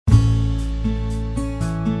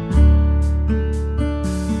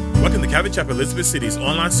Calvary Chapel Elizabeth City's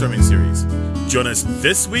online sermon series. Join us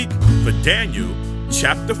this week for Daniel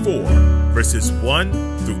chapter 4, verses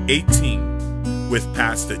 1 through 18 with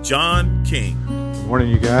Pastor John King. Good morning,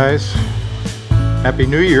 you guys. Happy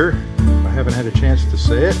New Year. I haven't had a chance to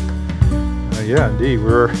say it. Yeah, indeed,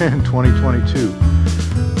 we're in 2022.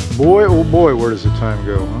 Boy, oh boy, where does the time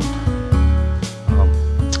go, huh?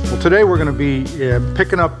 Well, today we're going to be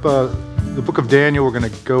picking up the book of Daniel. We're going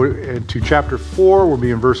to go into chapter 4. We'll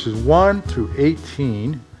be in verses 1 through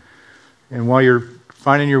 18. And while you're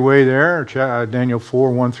finding your way there, Daniel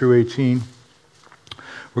 4, 1 through 18,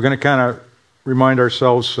 we're going to kind of remind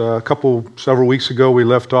ourselves, several weeks ago, we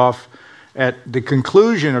left off at the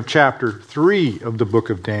conclusion of chapter 3 of the book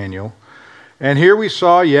of Daniel. And here we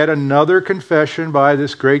saw yet another confession by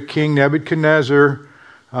this great king Nebuchadnezzar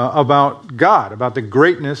about God, about the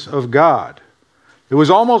greatness of God. It was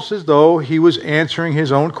almost as though he was answering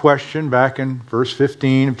his own question back in verse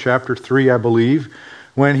 15 of chapter 3, I believe,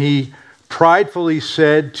 when he pridefully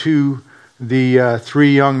said to the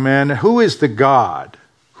three young men, "Who is the God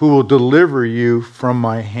who will deliver you from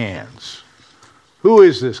my hands?" Who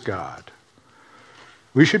is this God?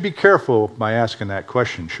 We should be careful by asking that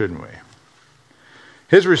question, shouldn't we?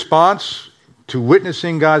 His response to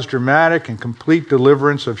witnessing God's dramatic and complete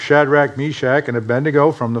deliverance of Shadrach, Meshach, and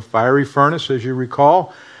Abednego from the fiery furnace, as you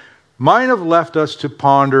recall, might have left us to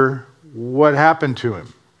ponder what happened to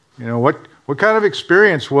him. You know, what kind of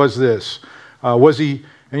experience was this? Was he,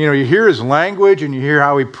 you hear his language and you hear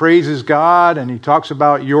how he praises God and he talks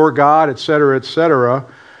about your God, etc., etc.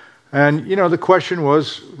 And, the question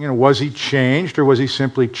was, was he changed or was he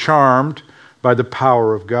simply charmed by the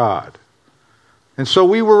power of God? And so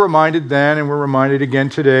we were reminded then, and we're reminded again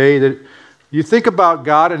today, that you think about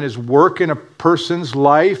God and His work in a person's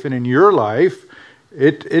life and in your life,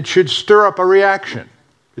 it should stir up a reaction.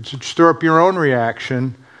 It should stir up your own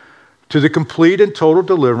reaction to the complete and total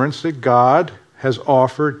deliverance that God has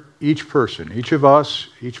offered each person, each of us,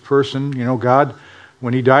 each person. God,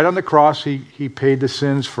 when He died on the cross, He paid the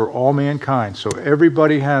sins for all mankind. So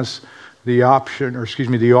everybody has the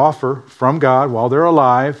offer from God while they're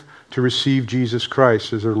alive to receive Jesus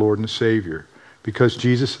Christ as their Lord and Savior, because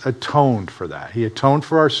Jesus atoned for that. He atoned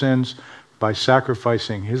for our sins by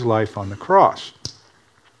sacrificing His life on the cross.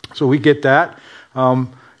 So we get that.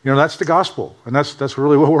 That's the gospel, and that's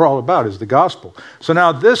really what we're all about, is the gospel. So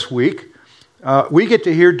now this week, we get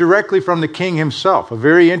to hear directly from the King himself, a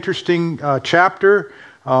very interesting chapter.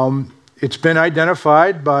 It's been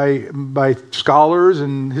identified by scholars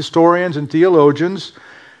and historians and theologians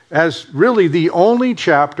as really the only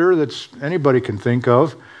chapter that anybody can think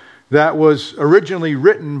of that was originally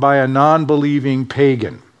written by a non-believing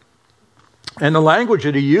pagan. And the language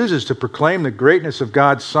that he uses to proclaim the greatness of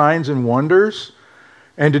God's signs and wonders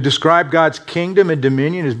and to describe God's kingdom and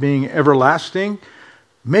dominion as being everlasting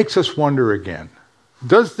makes us wonder again.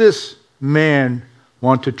 Does this man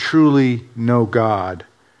want to truly know God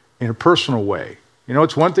in a personal way?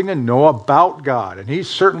 It's one thing to know about God, and he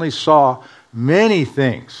certainly saw many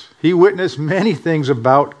things. He witnessed many things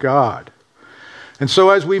about God. And so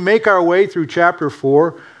as we make our way through chapter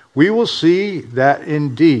 4, we will see that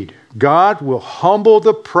indeed God will humble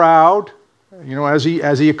the proud, as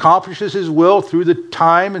he accomplishes His will through the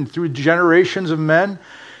time and through generations of men.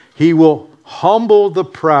 He will humble the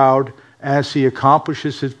proud as He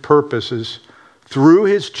accomplishes His purposes through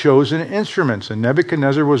His chosen instruments. And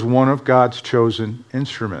Nebuchadnezzar was one of God's chosen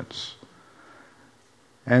instruments.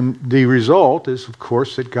 And the result is, of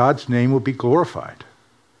course, that God's name will be glorified.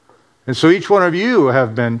 And so each one of you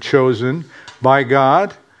have been chosen by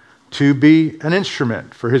God to be an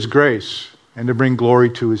instrument for His grace and to bring glory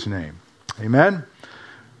to His name. Amen?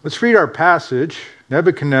 Let's read our passage.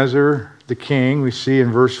 Nebuchadnezzar, the king, we see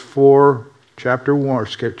in verse 4, chapter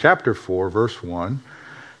 4, verse 1.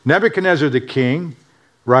 Nebuchadnezzar the king,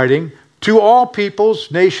 writing, "To all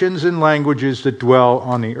peoples, nations, and languages that dwell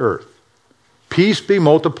on the earth, peace be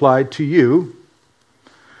multiplied to you.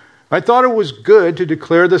 I thought it was good to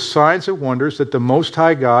declare the signs and wonders that the Most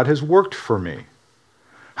High God has worked for me.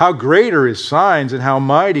 How great are His signs and how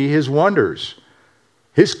mighty His wonders.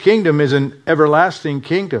 His kingdom is an everlasting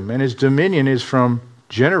kingdom, and His dominion is from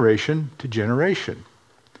generation to generation.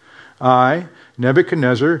 I,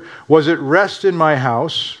 Nebuchadnezzar, was at rest in my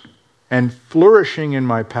house and flourishing in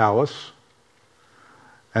my palace.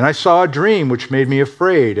 And I saw a dream which made me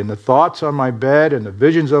afraid, and the thoughts on my bed and the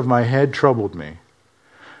visions of my head troubled me.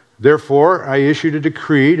 Therefore, I issued a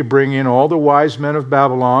decree to bring in all the wise men of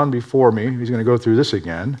Babylon before me." He's going to go through this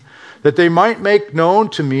again. "That they might make known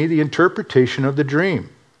to me the interpretation of the dream.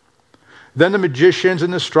 Then the magicians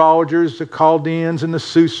and the astrologers, the Chaldeans and the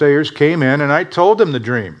soothsayers came in, and I told them the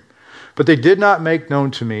dream. but they did not make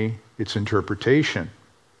known to me its interpretation.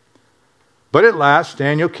 But at last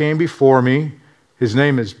Daniel came before me. His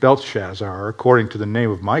name is Belteshazzar, according to the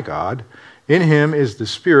name of my God. In him is the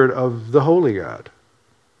Spirit of the Holy God.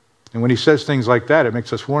 And when he says things like that, it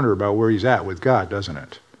makes us wonder about where he's at with God, doesn't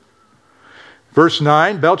it? Verse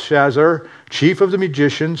 9, Belteshazzar, chief of the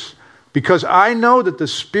magicians, because I know that the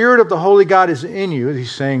Spirit of the Holy God is in you,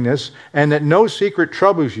 he's saying this, and that no secret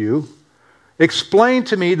troubles you, explain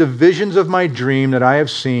to me the visions of my dream that I have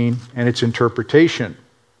seen and its interpretation.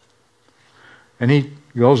 And he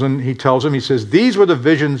goes and he tells him, he says, these were the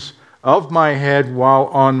visions of my head while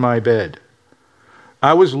on my bed.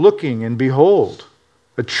 I was looking, and behold,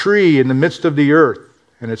 a tree in the midst of the earth,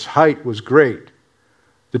 and its height was great.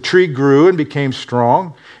 The tree grew and became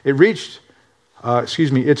strong. Its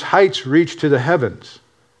heights reached to the heavens,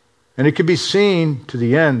 and it could be seen to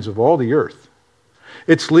the ends of all the earth.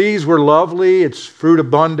 Its leaves were lovely, its fruit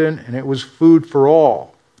abundant, and it was food for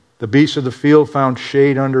all. The beasts of the field found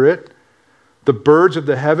shade under it. The birds of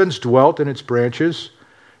the heavens dwelt in its branches,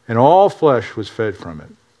 and all flesh was fed from it.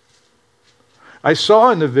 I saw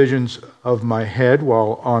in the visions of my head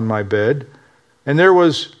while on my bed, and there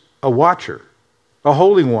was a watcher, a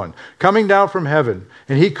holy one, coming down from heaven,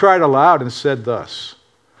 and he cried aloud and said thus,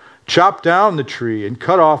 chop down the tree and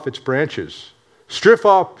cut off its branches. Strip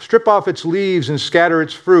off its leaves and scatter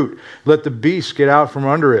its fruit. Let the beasts get out from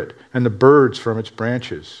under it, and the birds from its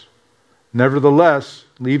branches. Nevertheless,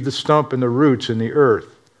 leave the stump and the roots in the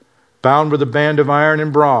earth, bound with a band of iron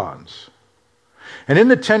and bronze. And in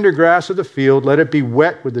the tender grass of the field, let it be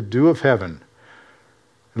wet with the dew of heaven.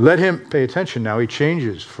 Let him, pay attention now, he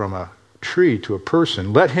changes from a tree to a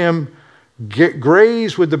person. Let him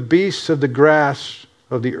graze with the beasts of the grass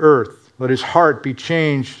of the earth. Let his heart be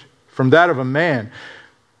changed from that of a man.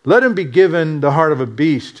 Let him be given the heart of a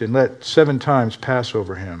beast, and let 7 times pass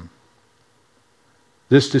over him.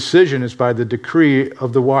 This decision is by the decree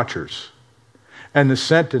of the watchers, and the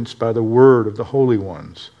sentence by the word of the holy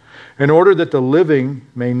ones, in order that the living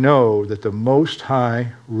may know that the Most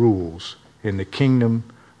High rules in the kingdom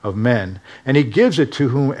of men, and he gives it to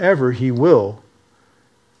whomever he will,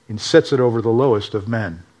 and sets it over the lowest of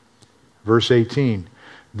men. Verse 18,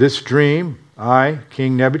 this dream I,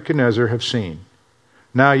 King Nebuchadnezzar, have seen.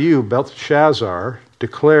 Now you, Belteshazzar,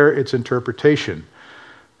 declare its interpretation,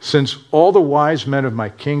 since all the wise men of my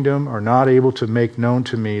kingdom are not able to make known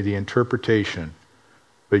to me the interpretation,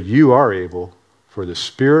 but you are able, for the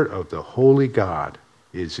Spirit of the Holy God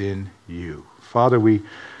is in you. Father, we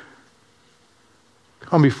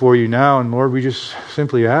come before you now, and Lord, we just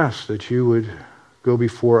simply ask that you would go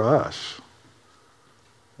before us.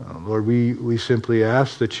 Lord, we simply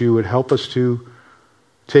ask that you would help us to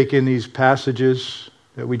take in these passages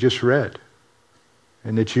that we just read,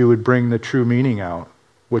 and that you would bring the true meaning out,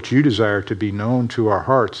 what you desire to be known to our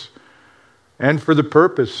hearts, and for the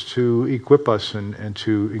purpose to equip us and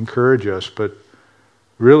to encourage us, but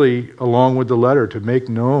really, along with the letter, to make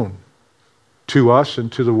known to us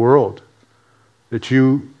and to the world that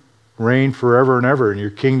you reign forever and ever, and your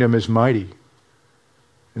kingdom is mighty,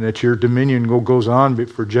 and that your dominion goes on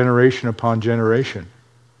for generation upon generation.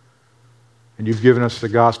 And you've given us the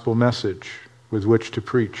gospel message with which to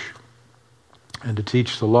preach and to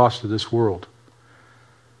teach the lost of this world,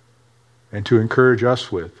 and to encourage us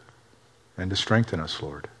with, and to strengthen us,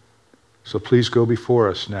 Lord. So please go before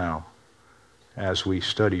us now as we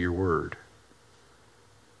study your word.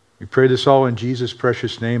 We pray this all in Jesus'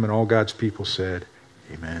 precious name, and all God's people said,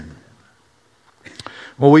 amen.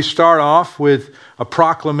 Well, we start off with a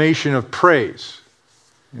proclamation of praise.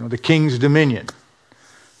 The King's dominion.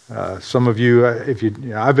 Some of you,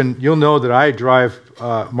 you'll know that I drive.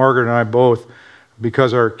 Margaret and I both,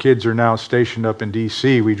 because our kids are now stationed up in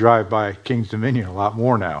D.C. We drive by King's Dominion a lot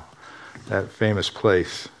more now. That famous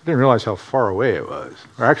place. I didn't realize how far away it was,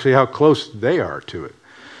 or actually how close they are to it.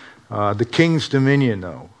 The King's dominion,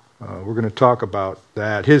 though, we're going to talk about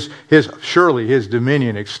that. Surely his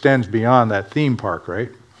dominion extends beyond that theme park,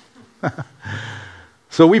 right?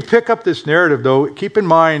 So we pick up this narrative, though. Keep in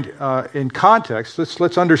mind, in context,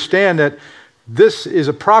 let's understand that this is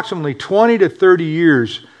approximately 20 to 30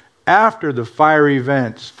 years after the fiery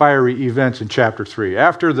events in chapter 3,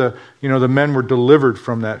 after the men were delivered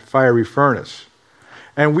from that fiery furnace.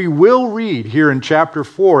 And we will read here in chapter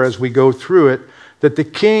 4 as we go through it that the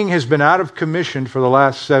king has been out of commission for the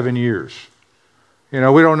last 7 years. We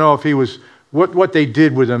don't know if he was what they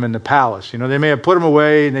did with him in the palace. They may have put him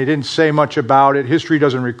away and they didn't say much about it. History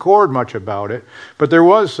doesn't record much about it. But there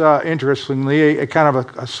was, interestingly, a kind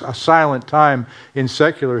of a silent time in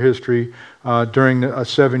secular history during a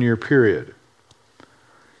 7-year period.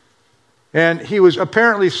 And he was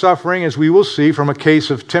apparently suffering, as we will see, from a case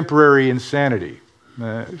of temporary insanity.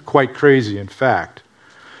 Quite crazy, in fact.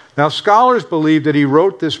 Now, scholars believe that he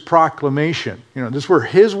wrote this proclamation. These were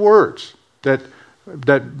his words that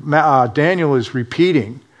Daniel is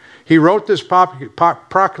repeating. He wrote this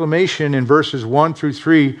proclamation in verses 1 through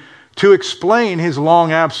 3 to explain his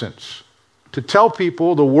long absence, to tell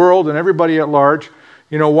people, the world, and everybody at large,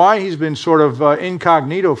 why he's been sort of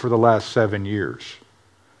incognito for the last 7 years.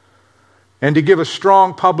 And to give a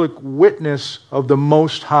strong public witness of the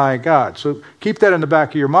Most High God. So keep that in the back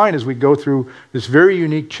of your mind as we go through this very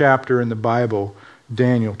unique chapter in the Bible,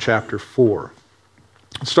 Daniel chapter 4.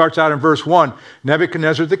 It starts out in verse 1.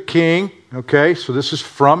 Nebuchadnezzar the king, okay, so this is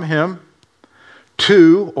from him,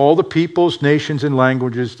 to all the peoples, nations, and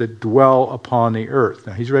languages that dwell upon the earth.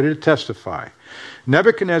 Now he's ready to testify.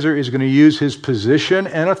 Nebuchadnezzar is going to use his position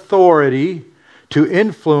and authority to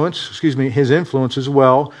influence, his influence as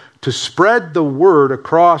well, to spread the word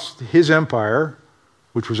across his empire,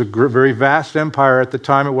 which was a very vast empire at the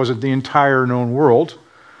time. It wasn't the entire known world.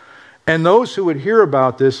 And those who would hear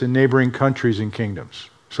about this in neighboring countries and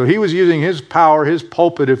kingdoms. So he was using his power, his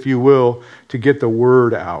pulpit, if you will, to get the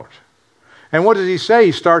word out. And what does he say?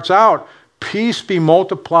 He starts out, peace be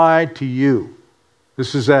multiplied to you.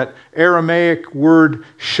 This is that Aramaic word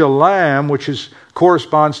shalom, which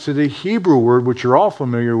corresponds to the Hebrew word, which you're all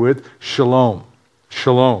familiar with, shalom.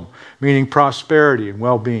 Shalom, meaning prosperity and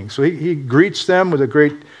well-being. So he greets them with a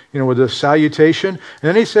great, with a salutation. And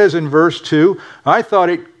then he says in verse 2, I thought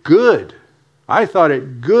it good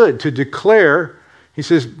to declare, he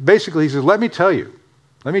says, let me tell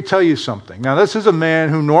you something. Now, this is a man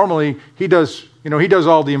who normally, he does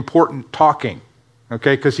all the important talking,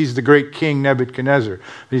 okay, because he's the great king Nebuchadnezzar.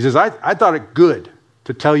 But he says, I thought it good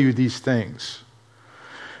to tell you these things,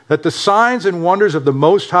 that the signs and wonders of the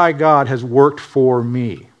Most High God has worked for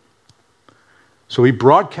me. So he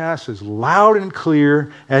broadcasts as loud and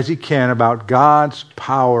clear as he can about God's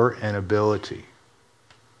power and ability.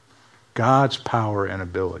 God's power and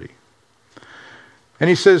ability. And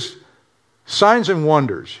he says, signs and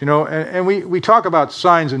wonders, and we talk about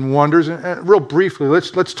signs and wonders, and real briefly,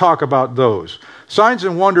 let's talk about those. Signs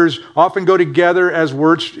and wonders often go together as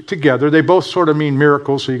words together. They both sort of mean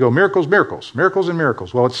miracles, so you go miracles, miracles, miracles and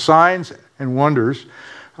miracles. Well, it's signs and wonders,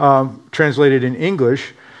 translated in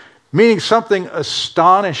English, meaning something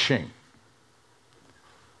astonishing.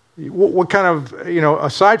 What kind of,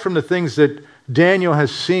 aside from the things that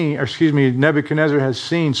Nebuchadnezzar has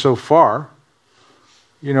seen so far,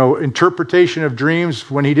 interpretation of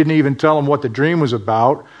dreams when he didn't even tell him what the dream was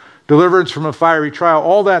about, deliverance from a fiery trial,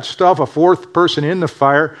 all that stuff, a fourth person in the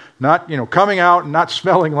fire, not, coming out and not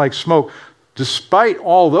smelling like smoke. Despite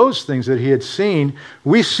all those things that he had seen,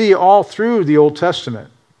 we see all through the Old Testament.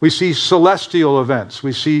 We see celestial events.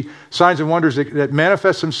 We see signs and wonders that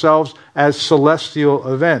manifest themselves as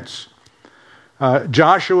celestial events.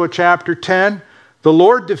 Joshua chapter 10, the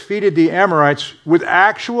Lord defeated the Amorites with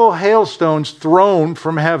actual hailstones thrown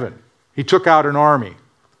from heaven. He took out an army.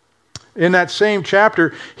 In that same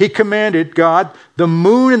chapter, he commanded, God, the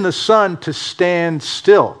moon and the sun to stand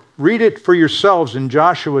still. Read it for yourselves in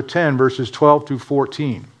Joshua 10, verses 12 through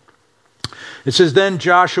 14. It says, then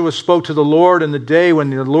Joshua spoke to the Lord in the day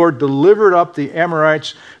when the Lord delivered up the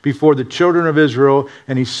Amorites before the children of Israel,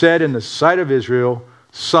 and he said in the sight of Israel,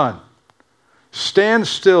 sun, stand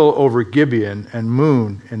still over Gibeon, and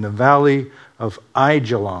moon in the valley of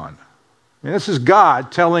Aijalon. And this is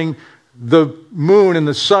God telling the moon and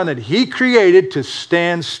the sun that he created to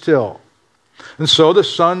stand still. And so the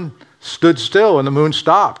sun stood still and the moon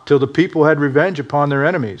stopped till the people had revenge upon their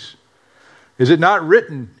enemies. Is it not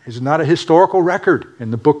written? Is it not a historical record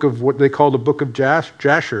in the book of what they call the book of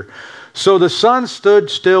Jasher? So the sun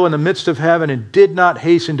stood still in the midst of heaven and did not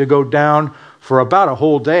hasten to go down for about a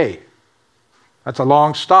whole day. That's a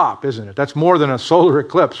long stop, isn't it? That's more than a solar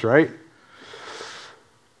eclipse, right?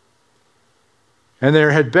 And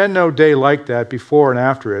there had been no day like that before and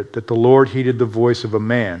after it, that the Lord heeded the voice of a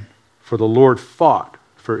man, for the Lord fought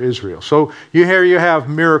for Israel. So you have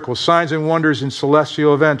miracles, signs and wonders, and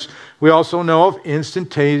celestial events. We also know of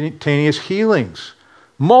instantaneous healings.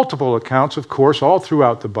 Multiple accounts, of course, all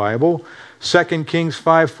throughout the Bible. 2 Kings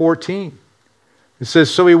 5:14. It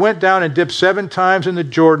says, so he went down and dipped 7 times in the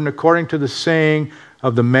Jordan according to the saying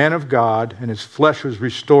of the man of God, and his flesh was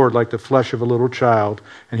restored like the flesh of a little child,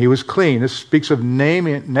 and he was clean. This speaks of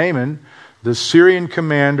Naaman, the Syrian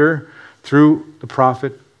commander, through the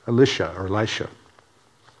prophet Elisha.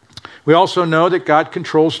 We also know that God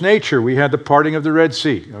controls nature. We had the parting of the Red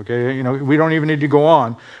Sea. Okay, we don't even need to go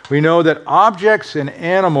on. We know that objects and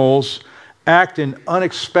animals act in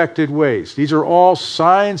unexpected ways. These are all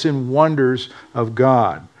signs and wonders of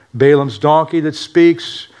God. Balaam's donkey that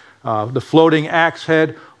speaks, the floating axe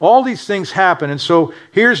head, all these things happen. And so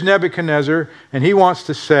here's Nebuchadnezzar, and he wants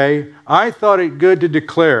to say, I thought it good to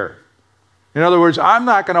declare. In other words, I'm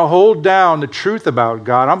not going to hold down the truth about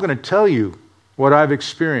God. I'm going to tell you what I've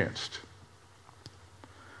experienced.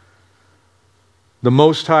 The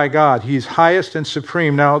Most High God, He's highest and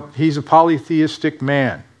supreme. Now, He's a polytheistic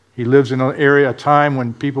man. He lives in a time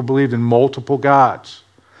when people believed in multiple gods.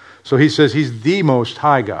 So he says He's the Most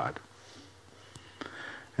High God.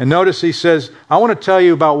 And notice he says, I want to tell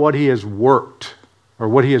you about what He has worked or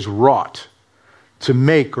what He has wrought to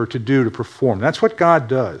make or to do, to perform. That's what God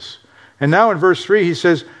does. And now in verse 3 he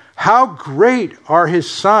says, how great are His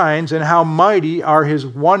signs and how mighty are His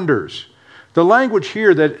wonders. The language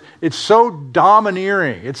here that it's so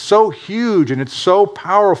domineering, it's so huge, and it's so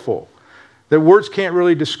powerful that words can't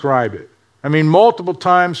really describe it. I mean, multiple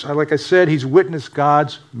times, like I said, He's witnessed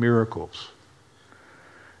God's miracles.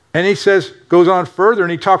 And he goes on further,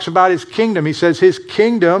 and he talks about His kingdom. He says His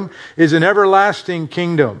kingdom is an everlasting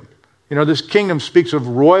kingdom. You know, this kingdom speaks of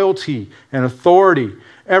royalty and authority.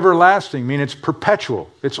 Everlasting, meaning it's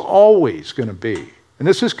perpetual. It's always going to be. And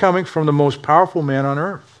this is coming from the most powerful man on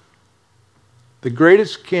earth. The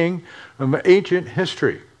greatest king of ancient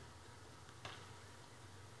history.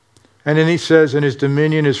 And then he says, and His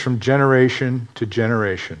dominion is from generation to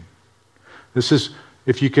generation. This is,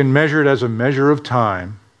 if you can measure it as a measure of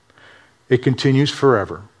time, it continues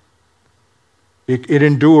forever. It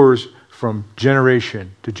endures from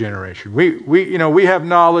generation to generation. We have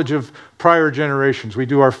knowledge of prior generations. We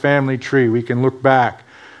do our family tree. We can look back.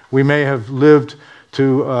 We may have lived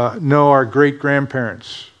to know our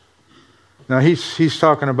great-grandparents. Now he's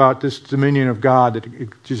talking about this dominion of God that it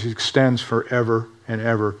just extends forever and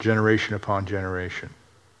ever, generation upon generation.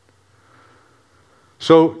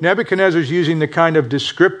 So Nebuchadnezzar's using the kind of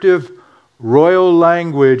descriptive royal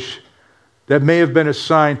language that may have been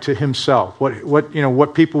assigned to himself,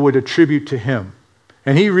 what people would attribute to him.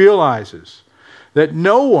 And he realizes that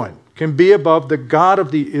no one can be above the God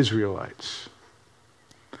of the Israelites.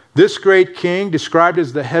 This great king, described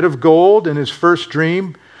as the head of gold in his first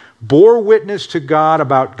dream, bore witness to God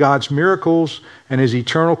about God's miracles and His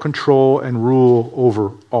eternal control and rule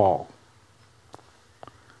over all.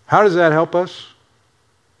 How does that help us?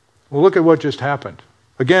 Well, look at what just happened.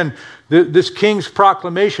 Again, this king's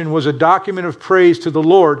proclamation was a document of praise to the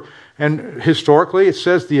Lord, and historically it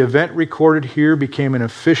says the event recorded here became an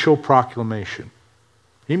official proclamation.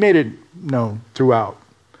 He made it known throughout.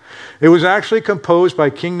 It was actually composed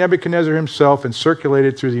by King Nebuchadnezzar himself and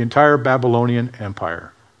circulated through the entire Babylonian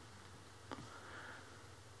Empire.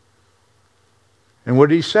 And what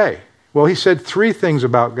did he say? Well, he said three things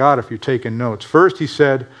about God if you're taking notes. First, he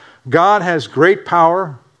said, God has great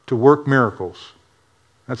power to work miracles.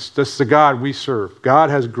 That's the God we serve. God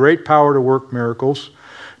has great power to work miracles.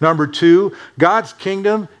 Number two, God's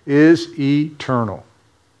kingdom is eternal.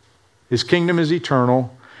 His kingdom is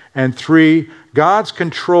eternal. And three, God's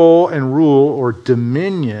control and rule or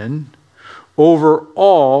dominion over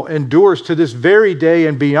all endures to this very day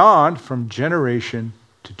and beyond from generation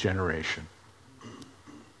to generation.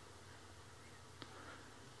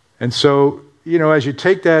 And so, as you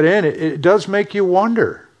take that in, it does make you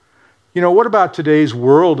wonder. What about today's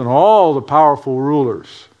world and all the powerful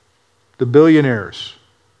rulers, the billionaires,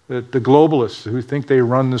 the globalists who think they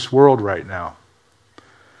run this world right now?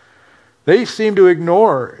 They seem to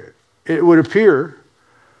ignore, it would appear,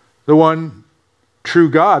 the one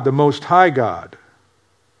true God, the Most High God.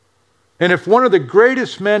 And if one of the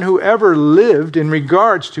greatest men who ever lived in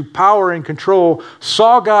regards to power and control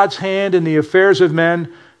saw God's hand in the affairs of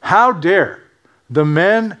men, how dare the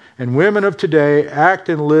men and women of today act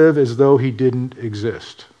and live as though He didn't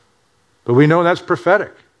exist? But we know that's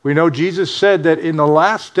prophetic. We know Jesus said that in the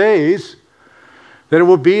last days that it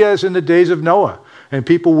will be as in the days of Noah. And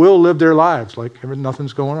people will live their lives like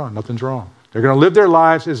nothing's going on, nothing's wrong. They're going to live their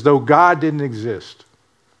lives as though God didn't exist.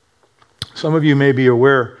 Some of you may be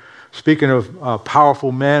aware, speaking of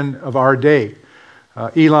powerful men of our day,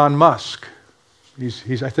 Elon Musk.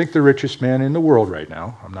 He's I think, the richest man in the world right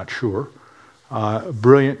now. I'm not sure. A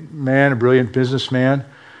brilliant man, a brilliant businessman.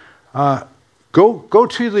 Go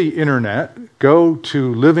to the internet. Go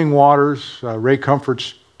to Living Waters, Ray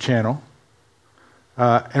Comfort's channel,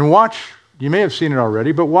 and watch. You may have seen it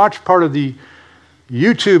already, but watch part of the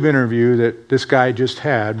YouTube interview that this guy just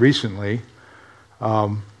had recently.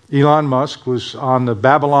 Elon Musk was on the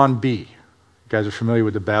Babylon Bee. You guys are familiar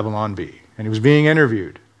with the Babylon Bee. And he was being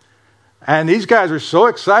interviewed. And these guys are so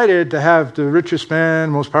excited to have the richest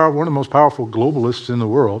man, one of the most powerful globalists in the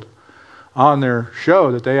world, on their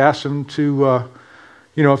show that they asked him to,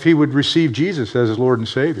 if he would receive Jesus as his Lord and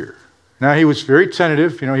Savior. Now, he was very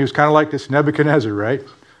tentative. He was kind of like this Nebuchadnezzar, right?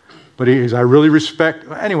 But I really respect...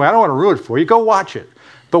 Anyway, I don't want to ruin it for you. Go watch it.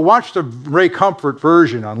 But watch the Ray Comfort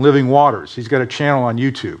version on Living Waters. He's got a channel on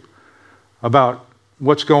YouTube about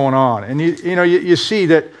what's going on. And you see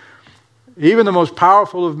that even the most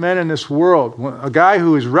powerful of men in this world, a guy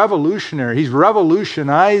who is revolutionary, he's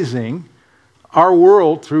revolutionizing our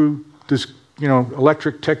world through this,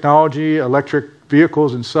 electric technology, electric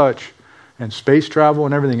vehicles and such, and space travel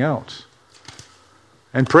and everything else.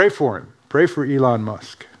 And pray for him. Pray for Elon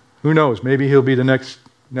Musk. Who knows? Maybe he'll be the next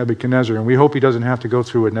Nebuchadnezzar, and we hope he doesn't have to go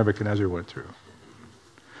through what Nebuchadnezzar went through.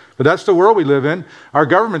 But that's the world we live in. Our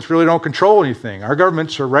governments really don't control anything. Our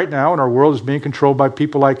governments are right now, and our world is being controlled by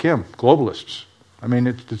people like him, globalists. I mean,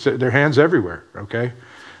 it's their hands everywhere, okay?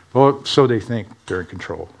 Well, so they think they're in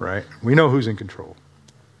control, right? We know who's in control.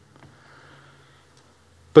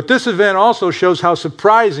 But this event also shows how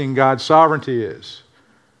surprising God's sovereignty is.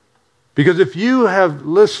 Because if you have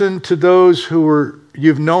listened to those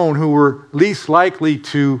you've known who were least likely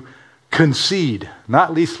to concede,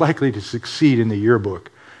 not least likely to succeed in the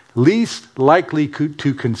yearbook, least likely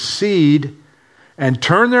to concede and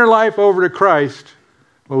turn their life over to Christ,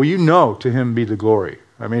 well, to him be the glory.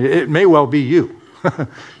 I mean, it may well be you.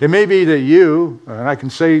 It may be that you, and I can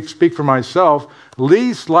speak for myself,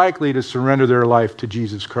 least likely to surrender their life to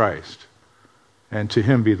Jesus Christ, and to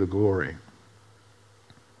him be the glory.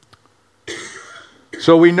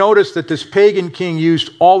 So we notice that this pagan king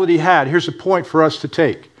used all that he had. Here's a point for us to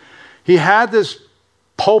take. He had this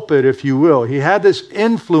pulpit, if you will. He had this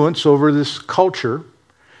influence over this culture,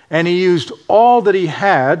 and he used all that he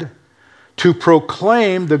had to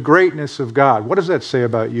proclaim the greatness of God. What does that say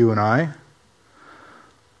about you and I?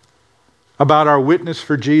 About our witness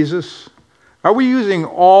for Jesus? Are we using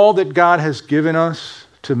all that God has given us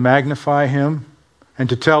to magnify him and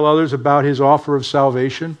to tell others about his offer of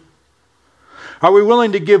salvation? Are we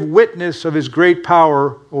willing to give witness of his great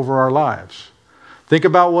power over our lives? Think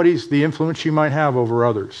about the influence you might have over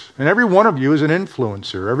others. And every one of you is an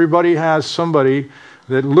influencer. Everybody has somebody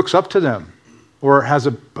that looks up to them or has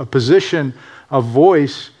a position, a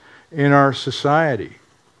voice in our society,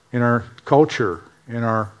 in our culture, in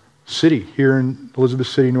our city, here in Elizabeth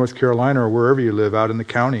City, North Carolina, or wherever you live out in the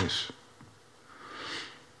counties.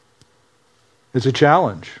 It's a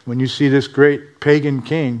challenge when you see this great pagan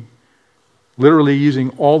king literally using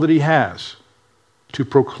all that he has to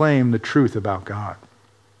proclaim the truth about God.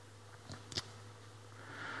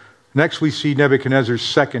 Next, we see Nebuchadnezzar's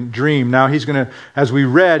second dream. Now, as we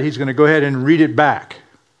read, he's going to go ahead and read it back.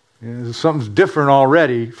 Something's different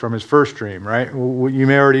already from his first dream, right? Well, you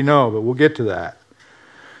may already know, but we'll get to that.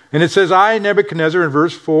 And it says, I, Nebuchadnezzar, in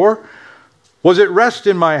verse 4, was at rest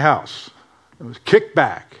in my house. I was kicked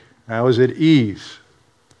back. I was at ease.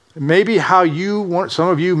 Maybe some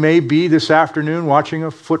of you may be this afternoon watching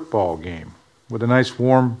a football game with a nice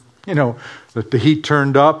warm, the heat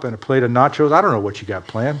turned up and a plate of nachos. I don't know what you got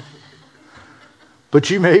planned. But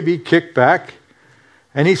you may be kicked back.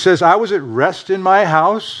 And he says, I was at rest in my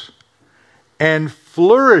house and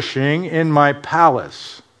flourishing in my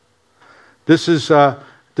palace. This is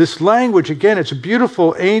this language, again, it's a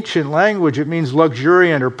beautiful ancient language. It means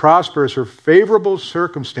luxuriant or prosperous or favorable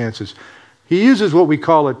circumstances. He uses what we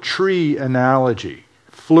call a tree analogy,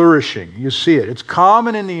 flourishing. You see it. It's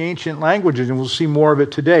common in the ancient languages, and we'll see more of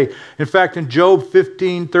it today. In fact, in Job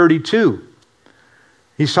 15:32,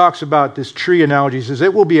 he talks about this tree analogy. He says,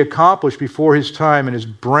 it will be accomplished before his time, and his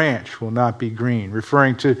branch will not be green,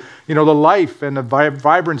 referring to the life and the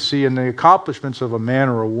vibrancy and the accomplishments of a man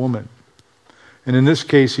or a woman. And in this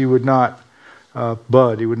case, he would not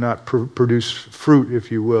bud. He would not produce fruit,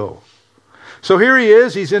 if you will. So here he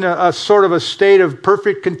is. He's in a sort of a state of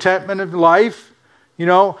perfect contentment of life.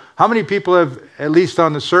 How many people have, at least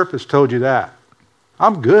on the surface, told you that?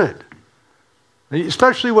 I'm good.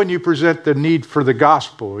 Especially when you present the need for the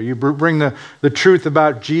gospel, or you bring the truth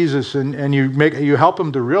about Jesus, and you help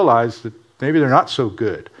them to realize that maybe they're not so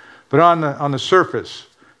good. But on the surface,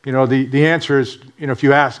 the answer is, if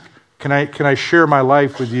you ask, can I share my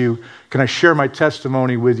life with you? Can I share my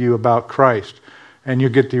testimony with you about Christ? And you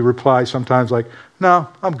get the reply sometimes like, no,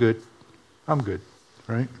 I'm good,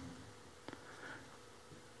 right?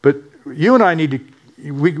 But you and I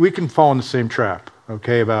we can fall in the same trap,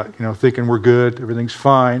 okay, about, thinking we're good, everything's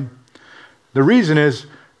fine. The reason is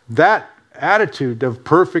that attitude of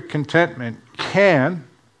perfect contentment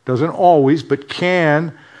doesn't always, but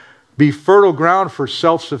can be fertile ground for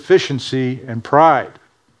self-sufficiency and pride.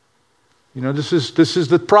 This is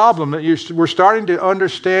the problem that we're starting to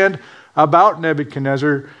understand about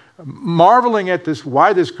Nebuchadnezzar marveling at this,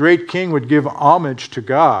 why this great king would give homage to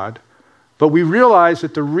God. But we realize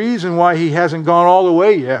that the reason why he hasn't gone all the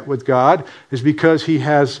way yet with God is because he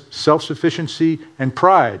has self-sufficiency and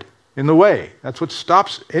pride in the way. That's what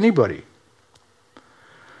stops anybody.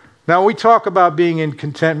 Now, we talk about being in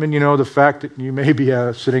contentment, the fact that you may be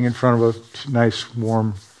sitting in front of a nice,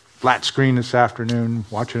 warm, flat screen this afternoon,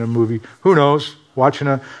 watching a movie. Who knows? Watching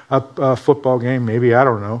a football game, maybe, I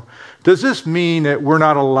don't know. Does this mean that we're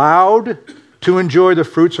not allowed to enjoy the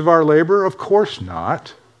fruits of our labor? Of course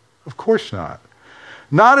not. Of course not.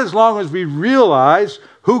 Not as long as we realize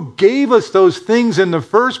who gave us those things in the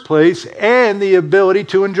first place and the ability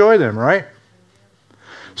to enjoy them, right?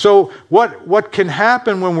 So what can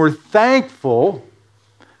happen when we're thankful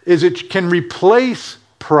is it can replace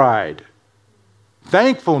pride.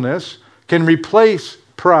 Thankfulness can replace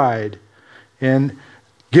pride and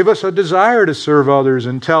give us a desire to serve others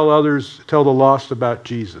and tell the lost about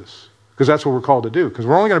Jesus. Because that's what we're called to do. Because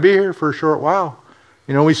we're only going to be here for a short while.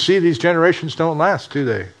 We see these generations don't last, do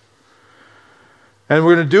they? And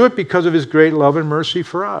we're going to do it because of his great love and mercy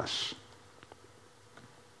for us.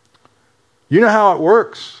 You know how it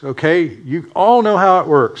works, okay? You all know how it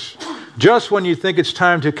works. Just when you think it's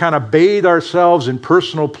time to kind of bathe ourselves in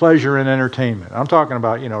personal pleasure and entertainment. I'm talking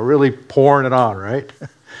about, really pouring it on, right?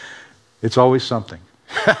 It's always something.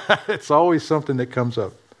 It's always something that comes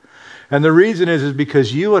up. And the reason is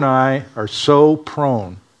because you and I are so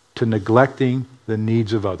prone to neglecting the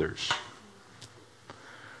needs of others.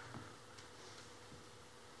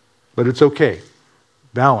 But it's okay.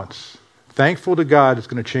 Balance. Thankful to God is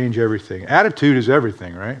going to change everything. Attitude is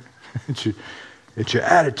everything, right? It's your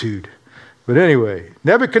attitude. But anyway,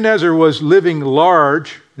 Nebuchadnezzar was living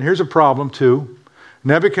large, and here's a problem too.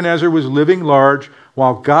 Nebuchadnezzar was living large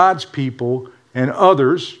while God's people and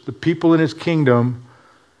others, the people in his kingdom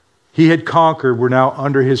he had conquered, were now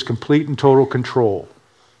under his complete and total control.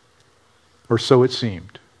 Or so it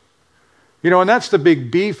seemed. And that's the big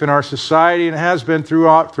beef in our society, and it has been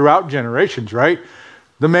throughout generations, right?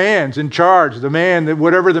 The man's in charge. The man,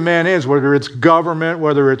 whatever the man is, whether it's government,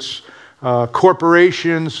 whether it's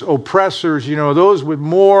corporations, oppressors, those with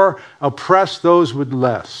more oppress those with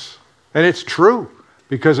less. And it's true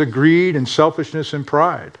because of greed and selfishness and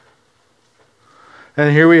pride.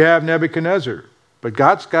 And here we have Nebuchadnezzar. But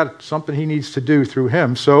God's got something he needs to do through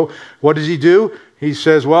him. So what does he do? He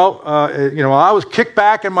says, I was kicked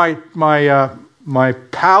back in my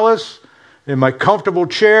palace, in my comfortable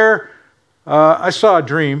chair. I saw a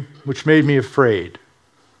dream which made me afraid.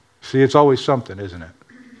 See, it's always something, isn't it?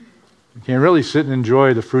 You can't really sit and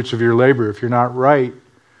enjoy the fruits of your labor if you're not right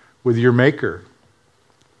with your Maker.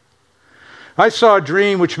 I saw a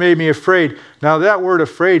dream which made me afraid. Now that word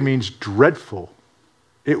afraid means dreadful.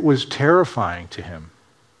 It was terrifying to him.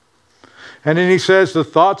 And then he says, the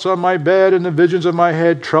thoughts on my bed and the visions of my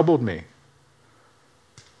head troubled me.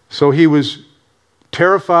 So he was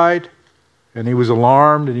terrified, and he was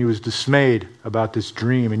alarmed, and he was dismayed about this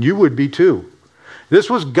dream. And you would be too. This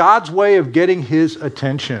was God's way of getting his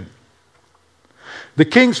attention. The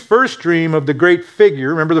king's first dream of the great figure,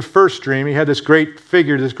 remember the first dream, he had this great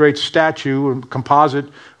figure, this great statue, a composite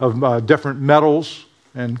of different metals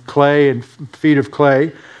and clay and feet of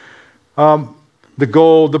clay. The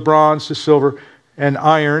gold, the bronze, the silver, and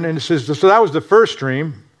iron. And it says, so that was the first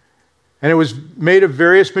dream. And it was made of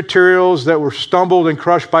various materials that were stumbled and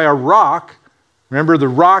crushed by a rock. Remember the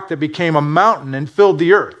rock that became a mountain and filled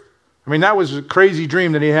the earth. That was a crazy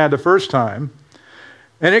dream that he had the first time.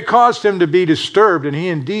 And it caused him to be disturbed, and he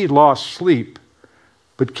indeed lost sleep.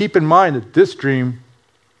 But keep in mind that this dream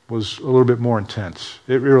was a little bit more intense.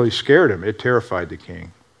 It really scared him. It terrified the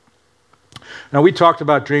king. Now, we talked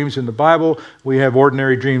about dreams in the Bible. We have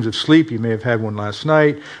ordinary dreams of sleep. You may have had one last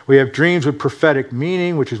night. We have dreams with prophetic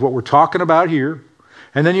meaning, which is what we're talking about here.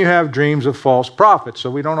 And then you have dreams of false prophets.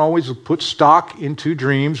 So we don't always put stock into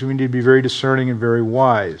dreams. We need to be very discerning and very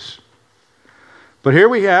wise. But here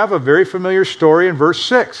we have a very familiar story in verse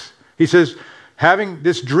 6. He says, having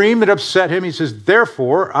this dream that upset him, he says,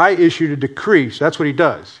 therefore, I issued a decree. So that's what he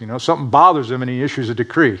does. Something bothers him and he issues a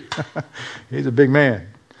decree. He's a big man.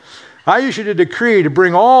 I issued a decree to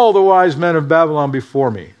bring all the wise men of Babylon before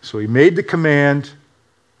me. So he made the command.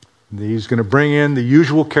 He's going to bring in the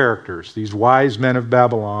usual characters, these wise men of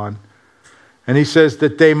Babylon. And he says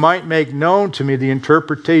that they might make known to me the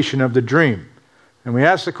interpretation of the dream. And we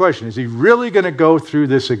ask the question, is he really going to go through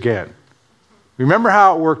this again? Remember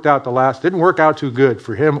how it worked out didn't work out too good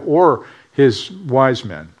for him or his wise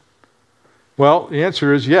men. Well, the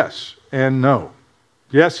answer is yes and no.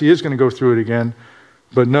 Yes, he is going to go through it again,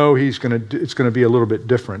 But no, it's going to be a little bit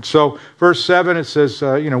different. So verse 7, it says,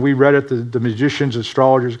 we read it, the magicians,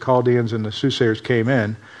 astrologers, Chaldeans, and the soothsayers came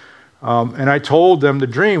in. And I told them the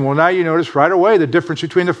dream. Well, now you notice right away the difference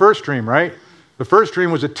between the first dream, right? The first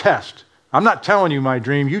dream was a test. I'm not telling you my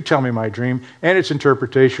dream. You tell me my dream and its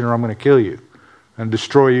interpretation, or I'm going to kill you and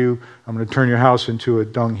destroy you. I'm going to turn your house into a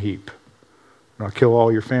dung heap. And I'll kill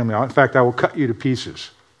all your family. In fact, I will cut you to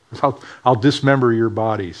pieces. I'll dismember your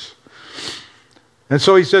bodies. And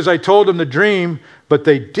so he says, I told them the dream, but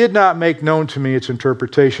they did not make known to me its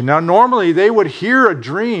interpretation. Now, normally they would hear a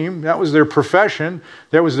dream. That was their profession.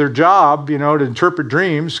 That was their job, to interpret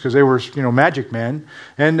dreams because they were, magic men.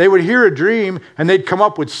 And they would hear a dream and they'd come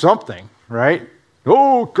up with something, right?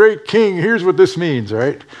 Oh, great king, here's what this means,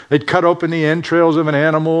 right? They'd cut open the entrails of an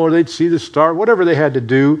animal or they'd see the star, whatever they had to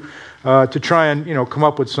do to try and, come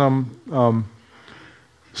up with some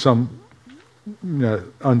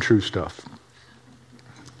untrue stuff.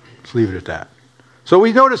 Let's leave it at that. So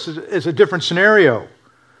we notice it's a different scenario.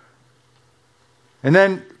 And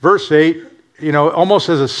then verse 8, almost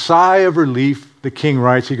as a sigh of relief, the king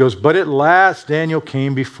writes, he goes, but at last Daniel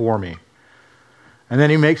came before me. And then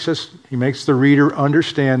he makes the reader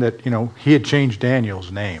understand that, he had changed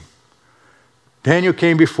Daniel's name. Daniel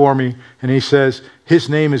came before me and he says, his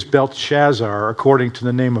name is Belteshazzar, according to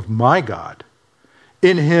the name of my God.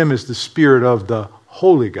 In him is the spirit of the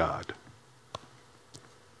holy God.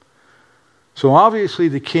 So obviously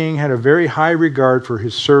the king had a very high regard for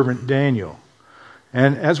his servant Daniel.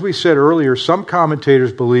 And as we said earlier, some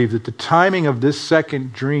commentators believe that the timing of this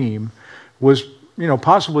second dream was,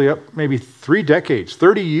 possibly up maybe 3 decades,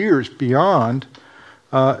 30 years beyond,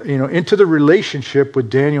 into the relationship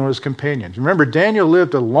with Daniel and his companions. Remember, Daniel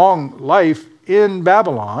lived a long life in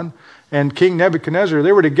Babylon, and King Nebuchadnezzar,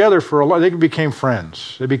 they were together for a lot. They became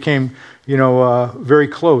friends. They became, very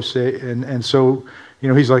close. And so,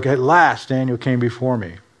 he's like, at last Daniel came before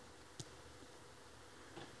me.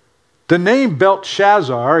 The name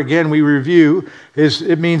Belteshazzar, again we review,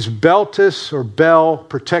 it means Beltis or Bel,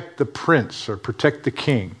 protect the prince or protect the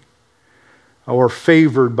king, or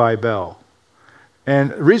favored by Bel. And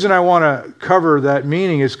the reason I want to cover that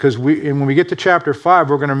meaning is because when we get to chapter 5,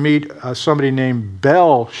 we're going to meet somebody named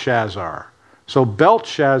Belshazzar. So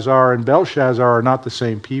Belteshazzar and Belshazzar are not the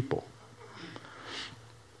same people.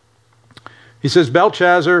 He says,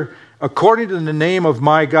 Belshazzar, according to the name of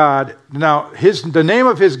my God. Now, the name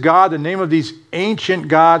of his God, the name of these ancient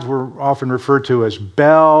gods were often referred to as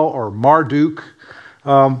Bel or Marduk.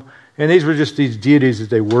 And these were just these deities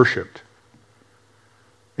that they worshipped.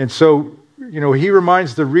 And so, he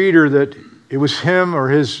reminds the reader that it was him or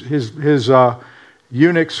his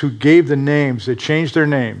eunuchs who gave the names. They changed their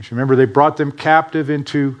names. Remember, they brought them captive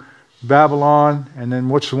into Babylon. And then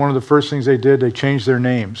what's one of the first things they did? They changed their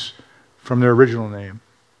names from their original name.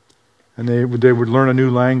 And they would learn a new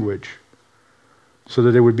language so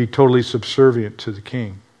that they would be totally subservient to the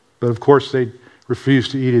king. But of course they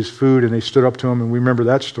refused to eat his food and they stood up to him, and we remember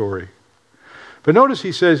that story. But notice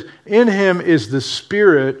he says, in him is the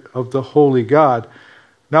spirit of the holy God.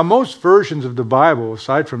 Now most versions of the Bible,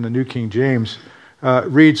 aside from the New King James,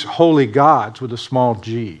 reads holy gods with a small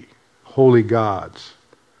g. Holy gods.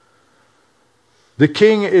 The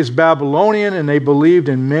king is Babylonian, and they believed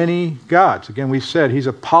in many gods. Again, we said he's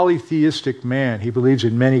a polytheistic man. He believes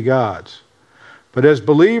in many gods. But as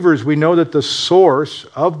believers, we know that the source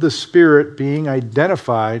of the Spirit being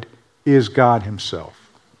identified is God himself.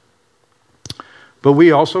 But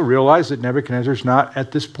we also realize that Nebuchadnezzar is not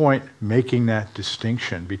at this point making that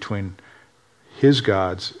distinction between his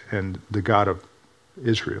gods and the God of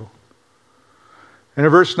Israel. And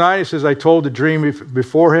in verse 9, he says, I told the dream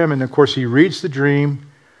before him. And of course, he reads the dream.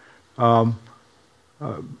 But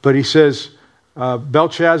he says,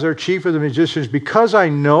 Belshazzar, chief of the magicians, because I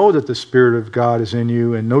know that the Spirit of God is in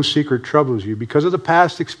you and no secret troubles you, because of the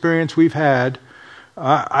past experience we've had,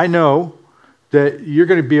 I know that you're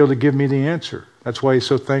going to be able to give me the answer. That's why he's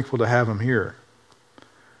so thankful to have him here.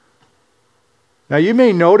 Now, you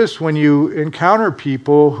may notice when you encounter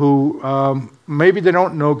people who maybe they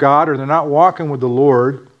don't know God or they're not walking with the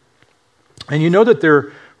Lord, and you know that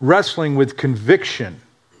they're wrestling with conviction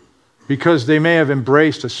because they may have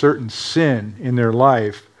embraced a certain sin in their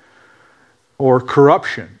life or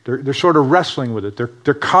corruption. They're sort of wrestling with it.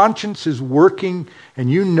 Their conscience is working,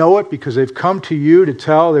 and you know it because they've come to you to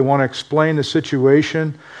tell. They want to explain the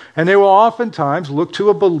situation, and they will oftentimes look to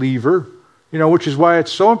a believer, which is why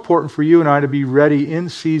it's so important for you and I to be ready in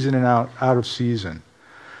season and out of season.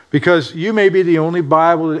 Because you may be the only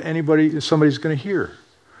Bible that somebody's going to hear.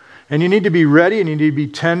 And you need to be ready, and you need to be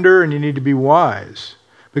tender, and you need to be wise.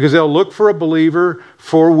 Because they'll look for a believer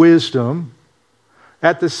for wisdom,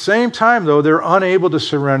 At the same time, though, they're unable to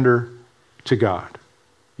surrender to God.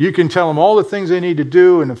 You can tell them all the things they need to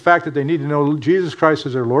do and the fact that they need to know Jesus Christ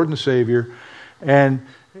as their Lord and Savior. And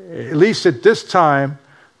at least at this time,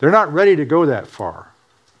 they're not ready to go that far.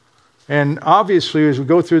 And obviously, as we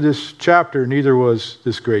go through this chapter, neither was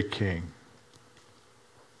this great king.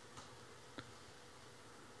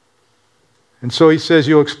 And so he says,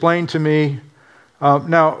 you'll explain to me.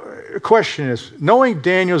 Now, the question is, knowing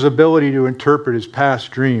Daniel's ability to interpret his past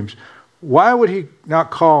dreams, why would he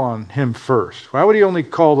not call on him first? Why would he only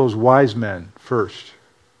call those wise men first?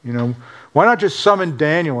 Why not just summon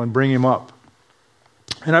Daniel and bring him up?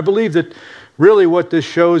 And I believe that really what this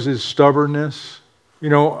shows is stubbornness.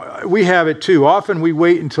 We have it too. Often we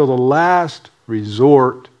wait until the last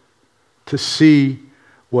resort to see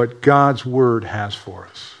what God's Word has for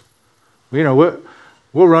us.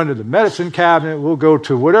 We'll run to the medicine cabinet. We'll go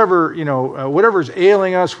to whatever, whatever's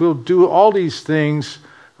ailing us. We'll do all these things.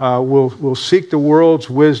 We'll seek the world's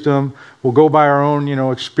wisdom. We'll go by our own,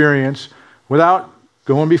 experience without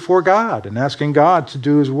going before God and asking God to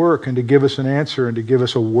do His work and to give us an answer and to give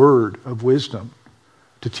us a word of wisdom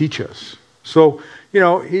to teach us. So,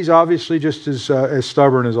 He's obviously just as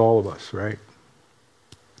stubborn as all of us, right?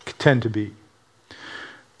 Tend to be.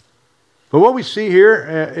 But what we see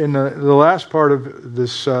here in the last part of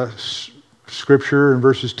this scripture in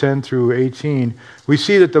verses 10 through 18, we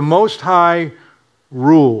see that the Most High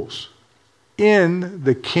rules in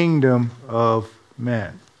the kingdom of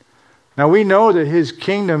men. Now we know that His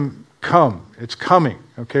kingdom it's coming.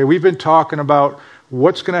 Okay, we've been talking about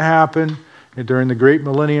what's going to happen during the great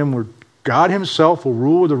millennium where God Himself will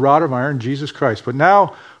rule with a rod of iron, Jesus Christ. But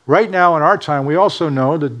now, right now in our time, we also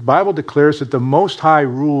know that the Bible declares that the Most High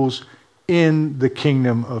rules in the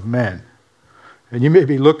kingdom of men. And you may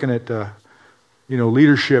be looking at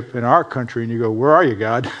leadership in our country and you go, where are you,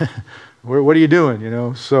 God? What are you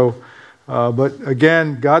doing? But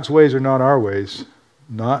again, God's ways are not our ways.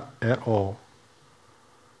 Not at all.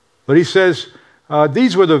 But he says,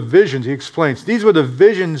 these were the visions, he explains, these were the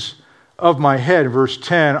visions of my head. Verse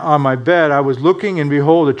 10, on my bed I was looking, and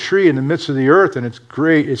behold, a tree in the midst of the earth, and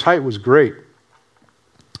its height was great.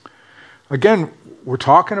 Again, we're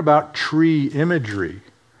talking about tree imagery.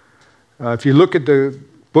 If you look at the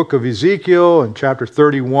book of Ezekiel in chapter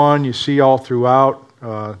 31, you see all throughout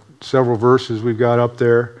several verses we've got up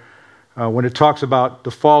there when it talks about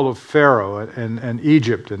the fall of Pharaoh and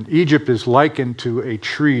Egypt. And Egypt is likened to a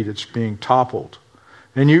tree that's being toppled.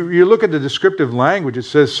 And you look at the descriptive language, it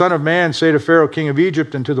says, Son of man, say to Pharaoh, king of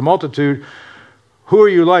Egypt, and to the multitude, who are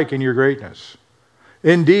you like in your greatness?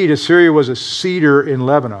 Indeed, Assyria was a cedar in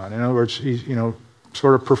Lebanon. In other words, he's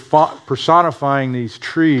sort of personifying these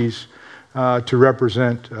trees to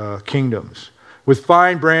represent kingdoms. With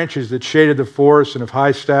fine branches that shaded the forest and of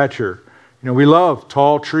high stature. We love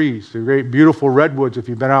tall trees. They're great, beautiful redwoods if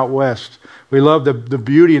you've been out west. We love the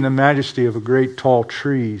beauty and the majesty of great tall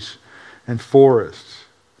trees and forests.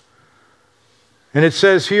 And it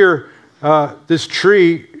says here, this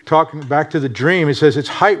tree, talking back to the dream, it says its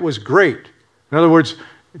height was great. In other words,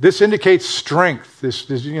 this indicates strength. This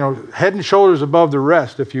head and shoulders above the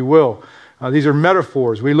rest, if you will. These are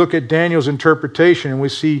metaphors. We look at Daniel's interpretation and we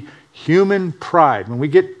see human pride. When we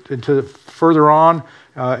get into further on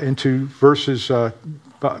into verses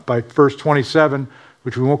by verse 27,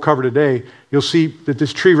 which we won't cover today, you'll see that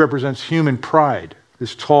this tree represents human pride,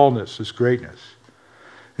 this tallness, this greatness.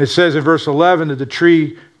 It says in verse 11 that the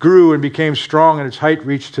tree grew and became strong and its height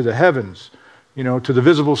reached to the heavens, to the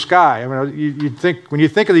visible sky. I mean, you'd think, when you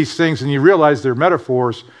think of these things and you realize they're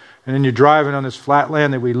metaphors, and then you're driving on this flat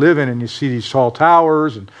land that we live in and you see these tall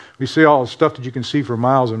towers and we see all the stuff that you can see for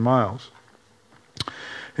miles and miles.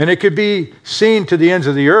 And it could be seen to the ends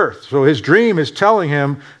of the earth. So his dream is telling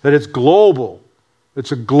him that it's global.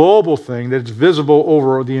 It's a global thing, that it's visible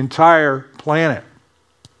over the entire planet.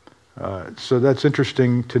 So that's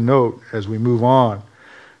interesting to note as we move on.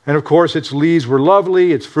 And of course, its leaves were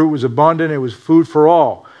lovely, its fruit was abundant, it was food for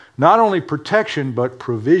all. Not only protection, but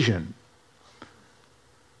provision.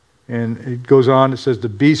 And it goes on, it says, the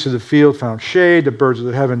beasts of the field found shade, the birds of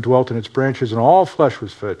the heaven dwelt in its branches, and all flesh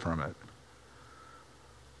was fed from it.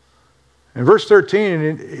 In verse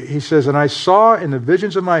 13, he says, and I saw in the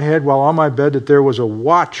visions of my head while on my bed that there was a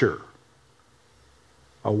watcher.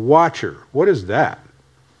 A watcher. What is that?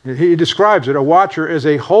 He describes it, a watcher, as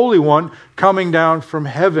a holy one coming down from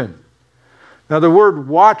heaven. Now the word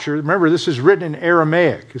watcher, remember this is written in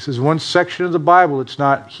Aramaic. This is one section of the Bible. It's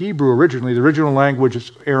not Hebrew originally. The original language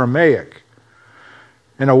is Aramaic.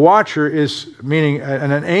 And a watcher is meaning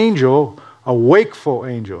an angel, a wakeful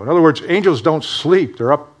angel. In other words, angels don't sleep.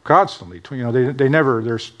 They're up constantly. They never,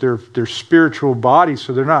 they're spiritual bodies,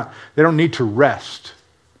 so they don't need to rest.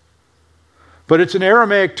 But it's an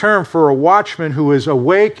Aramaic term for a watchman who is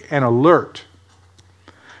awake and alert.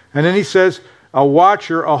 And then he says, a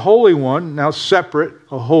watcher, a holy one, now separate,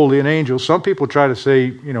 a holy, an angel. Some people try to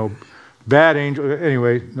say, bad angel.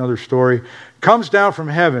 Anyway, another story. Comes down from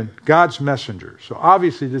heaven, God's messenger. So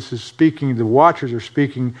obviously this is speaking, the watchers are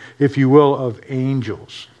speaking, if you will, of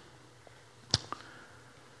angels.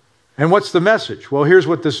 And what's the message? Well, here's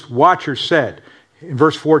what this watcher said. In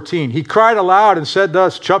verse 14, he cried aloud and said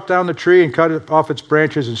thus, chop down the tree and cut off its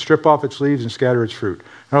branches and strip off its leaves and scatter its fruit.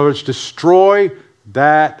 In other words, destroy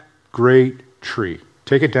that great tree.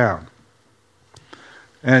 Take it down.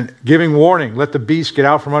 And giving warning, let the beast get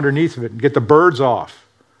out from underneath of it and get the birds off.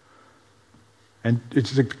 And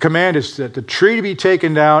the command is that the tree to be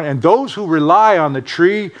taken down, and those who rely on the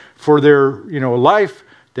tree for their life,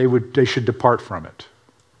 they should depart from it.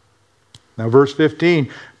 Now verse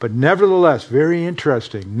 15, but nevertheless, very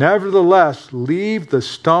interesting, nevertheless, leave the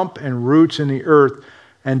stump and roots in the earth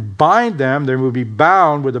and bind them, they will be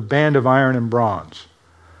bound with a band of iron and bronze.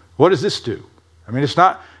 What does this do? I mean,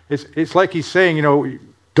 it's like he's saying,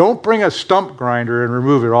 don't bring a stump grinder and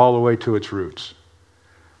remove it all the way to its roots.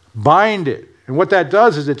 Bind it. And what that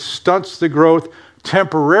does is it stunts the growth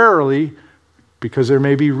temporarily because there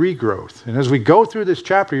may be regrowth. And as we go through this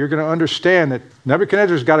chapter, you're going to understand that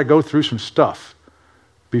Nebuchadnezzar's got to go through some stuff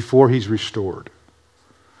before he's restored.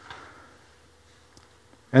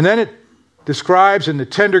 And then it describes, in the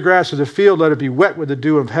tender grass of the field, let it be wet with the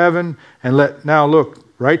dew of heaven, and now look,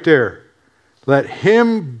 right there, let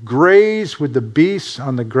him graze with the beasts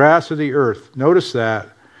on the grass of the earth. Notice that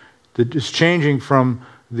it's changing from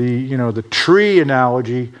the tree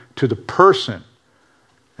analogy to the person.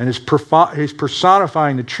 And he's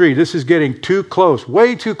personifying the tree. This is getting too close,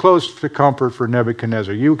 way too close to comfort for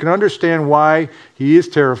Nebuchadnezzar. You can understand why he is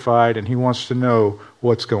terrified and he wants to know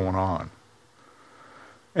what's going on.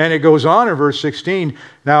 And it goes on in verse 16,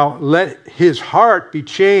 now let his heart be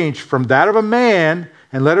changed from that of a man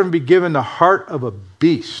and let him be given the heart of a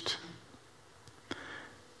beast.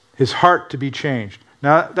 His heart to be changed.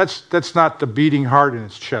 Now, that's not the beating heart in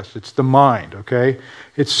his chest. It's the mind, okay?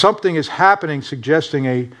 It's something is happening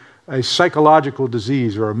suggesting a psychological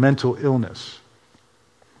disease or a mental illness.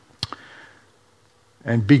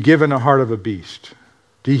 And be given a heart of a beast.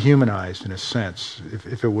 Dehumanized in a sense,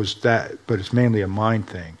 if it was that, but it's mainly a mind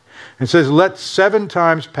thing. And it says, let 7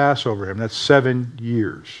 times pass over him. That's 7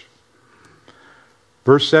 years.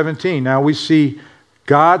 Verse 17, now we see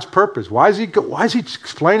God's purpose. Why is he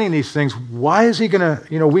explaining these things? Why is he going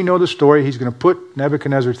to, we know the story. He's going to put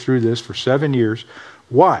Nebuchadnezzar through this for 7 years.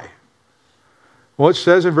 Why? Well, it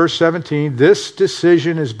says in verse 17, this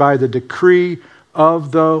decision is by the decree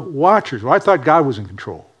of the watchers. Well, I thought God was in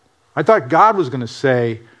control. I thought God was going to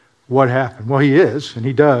say what happened. Well, he is, and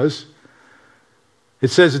he does. It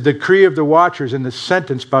says the decree of the watchers and the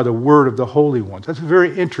sentence by the word of the holy ones. That's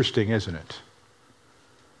very interesting, isn't it?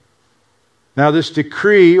 Now, this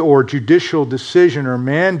decree or judicial decision or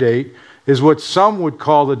mandate is what some would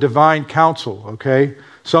call the divine council, okay?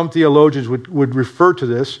 Some theologians would refer to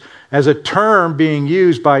this as a term being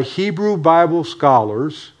used by Hebrew Bible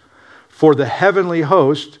scholars for the heavenly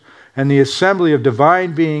host and the assembly of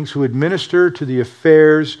divine beings who administer to the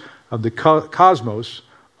affairs of the cosmos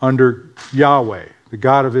under Yahweh, the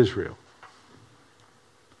God of Israel.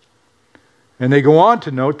 And they go on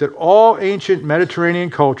to note that all ancient Mediterranean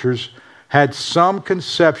cultures had some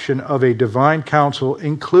conception of a divine council,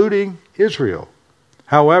 including Israel.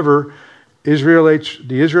 However, the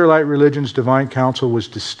Israelite religion's divine council was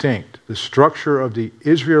distinct. The structure of the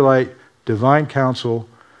Israelite divine council,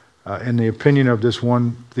 in the opinion of this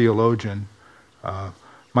one theologian,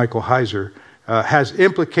 Michael Heiser, has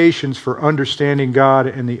implications for understanding God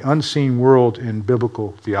and the unseen world in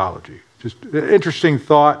biblical theology. Just an interesting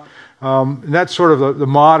thought. And that's sort of the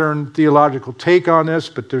modern theological take on this,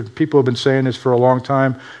 but people have been saying this for a long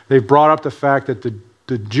time. They've brought up the fact that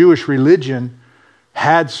the Jewish religion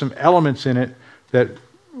had some elements in it that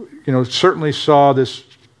certainly saw this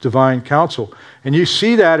divine council. And you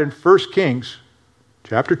see that in 1 Kings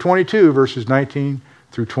chapter 22, verses 19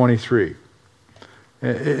 through 23.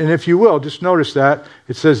 And if you will, just notice that.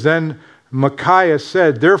 It says, then Micaiah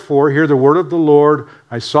said, therefore, hear the word of the Lord.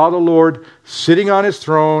 I saw the Lord sitting on his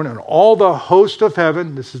throne, and all the host of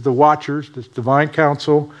heaven, this is the watchers, this divine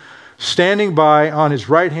council, standing by on his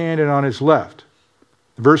right hand and on his left.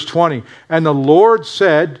 Verse 20, and the Lord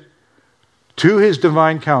said to his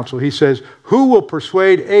divine council, he says, who will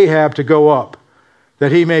persuade Ahab to go up,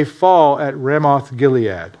 that he may fall at Ramoth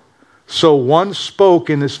Gilead? So one spoke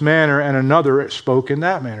in this manner and another spoke in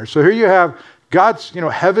that manner. So here you have God's,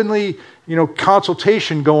 heavenly,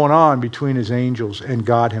 consultation going on between his angels and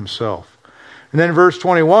God himself. And then in verse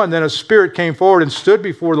 21, then a spirit came forward and stood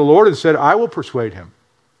before the Lord and said, I will persuade him.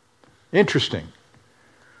 Interesting.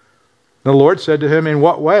 The Lord said to him, in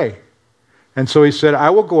what way? And so he said, I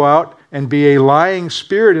will go out and be a lying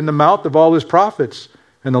spirit in the mouth of all his prophets.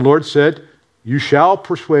 And the Lord said, you shall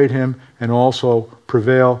persuade him and also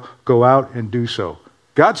prevail. Go out and do so.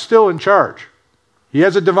 God's still in charge. He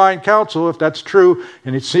has a divine counsel, if that's true,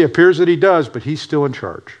 and it appears that he does, but he's still in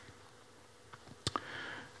charge.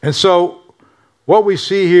 And so what we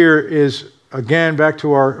see here is, again, back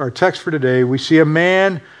to our text for today, we see a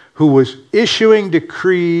man who was issuing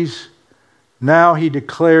decrees. Now he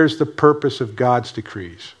declares the purpose of God's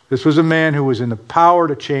decrees. This was a man who was in the power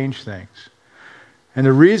to change things. And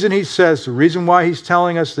the reason why he's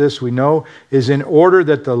telling us this, we know, is in order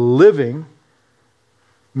that the living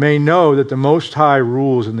may know that the Most High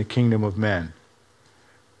rules in the kingdom of men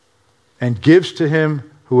and gives it to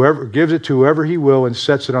whoever he will and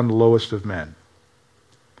sets it on the lowest of men.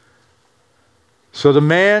 So the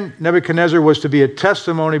man, Nebuchadnezzar, was to be a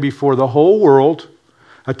testimony before the whole world,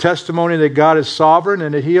 a testimony that God is sovereign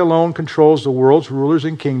and that he alone controls the world's rulers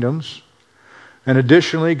and kingdoms. And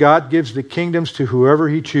additionally, God gives the kingdoms to whoever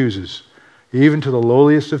he chooses, even to the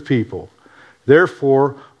lowliest of people.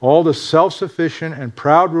 Therefore, all the self-sufficient and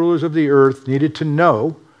proud rulers of the earth needed to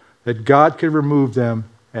know that God could remove them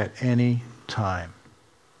at any time.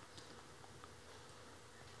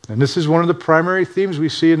 And this is one of the primary themes we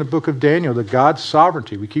see in the book of Daniel, the God's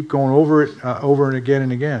sovereignty. We keep going over it over and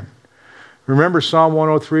again. Remember Psalm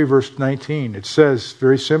 103, verse 19. It says,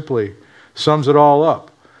 very simply, sums it all up.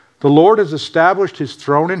 The Lord has established his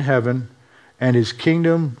throne in heaven, and his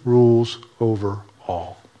kingdom rules over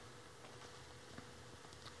all.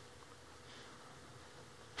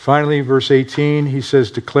 Finally, verse 18, he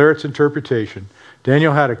says, declare its interpretation.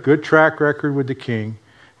 Daniel had a good track record with the king,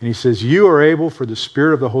 and he says, you are able, for the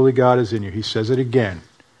Spirit of the Holy God is in you. He says it again.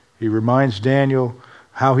 He reminds Daniel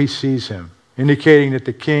how he sees him, indicating that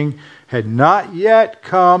the king had not yet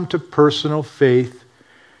come to personal faith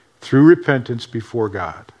through repentance before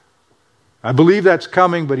God. I believe that's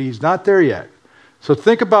coming, but he's not there yet. So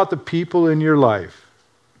think about the people in your life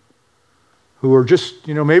who are just,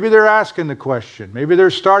 maybe they're asking the question. Maybe they're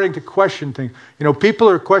starting to question things. People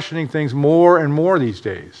are questioning things more and more these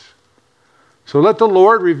days. So let the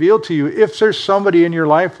Lord reveal to you if there's somebody in your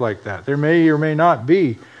life like that. There may or may not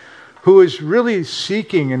be, who is really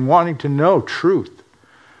seeking and wanting to know truth.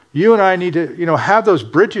 You and I need to, have those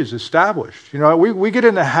bridges established. We get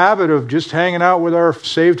in the habit of just hanging out with our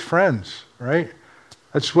saved friends, right?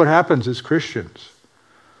 That's what happens as Christians.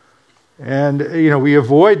 And, we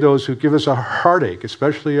avoid those who give us a heartache,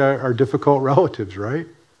 especially our difficult relatives, right?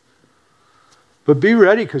 But be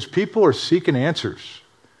ready, because people are seeking answers.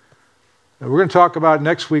 We're going to talk about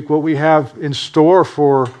next week what we have in store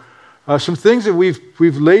for some things that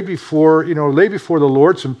we've laid before the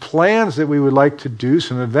Lord, some plans that we would like to do,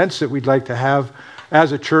 some events that we'd like to have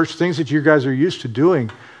as a church, things that you guys are used to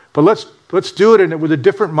doing. But let's do it with a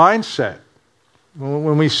different mindset.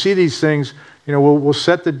 When we see these things, we'll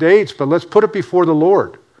set the dates, but let's put it before the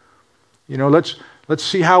Lord. Let's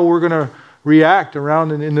see how we're going to react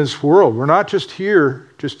around in this world. We're not just here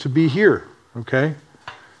just to be here, okay?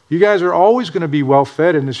 You guys are always going to be well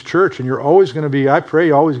fed in this church, and you're always going to be, I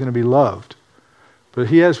pray, always going to be loved. But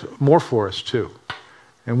he has more for us too.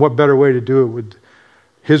 And what better way to do it with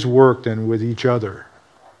his work than with each other?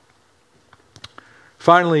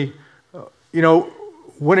 Finally,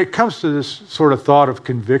 when it comes to this sort of thought of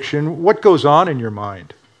conviction, what goes on in your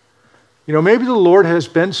mind? Maybe the Lord has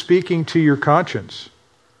been speaking to your conscience.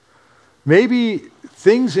 Maybe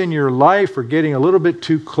things in your life are getting a little bit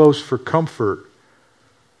too close for comfort.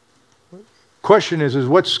 Question is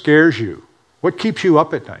what scares you? What keeps you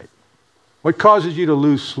up at night? What causes you to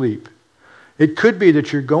lose sleep? It could be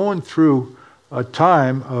that you're going through a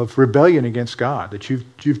time of rebellion against God, that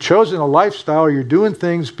you've chosen a lifestyle, you're doing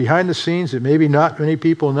things behind the scenes that maybe not many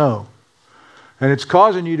people know. And it's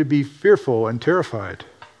causing you to be fearful and terrified.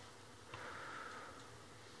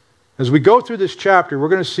 As we go through this chapter, we're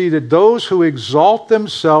going to see that those who exalt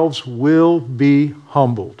themselves will be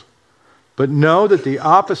humbled. But know that the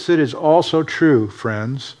opposite is also true,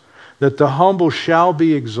 friends, that the humble shall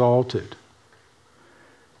be exalted.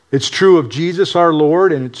 It's true of Jesus our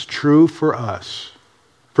Lord, and it's true for us.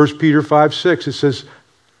 1 Peter 5:6, it says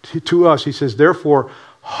to us, he says, therefore,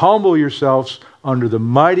 humble yourselves under the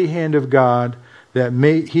mighty hand of God, that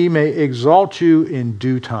he may exalt you in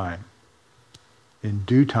due time. In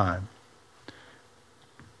due time.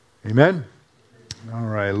 Amen? All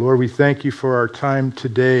right. Lord, we thank you for our time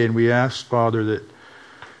today, and we ask, Father, that,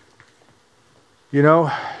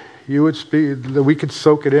 you would speak, that we could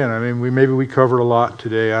soak it in. I mean, maybe we covered a lot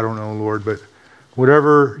today. I don't know, Lord, but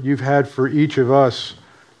whatever you've had for each of us,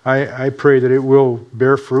 I pray that it will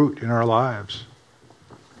bear fruit in our lives.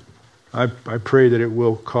 I pray that it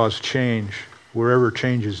will cause change wherever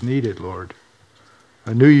change is needed, Lord.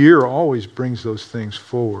 A new year always brings those things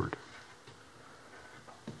forward.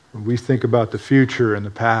 When we think about the future and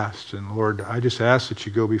the past, and Lord, I just ask that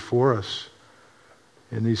you go before us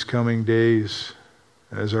in these coming days.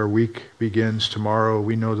 As our week begins tomorrow,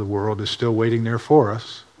 we know the world is still waiting there for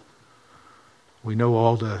us. We know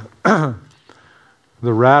all the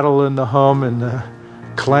the rattle and the hum and the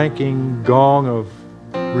clanking gong of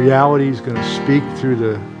reality is going to speak through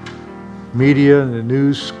the media and the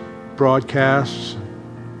news broadcasts.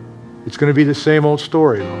 It's going to be the same old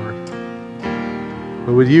story, Lord.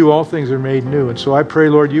 But with you, all things are made new. And so I pray,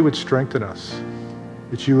 Lord, you would strengthen us,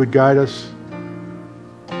 that you would guide us,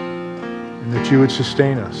 and that you would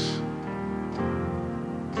sustain us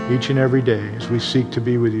each and every day as we seek to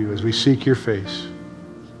be with you, as we seek your face.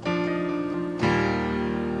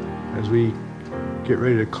 As we get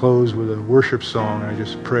ready to close with a worship song, I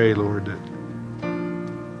just pray, Lord, that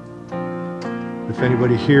if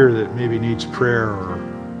anybody here that maybe needs prayer or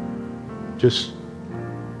just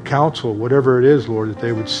counsel, whatever it is, Lord, that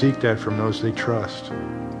they would seek that from those they trust.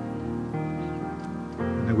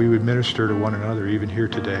 And that we would minister to one another even here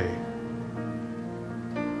today.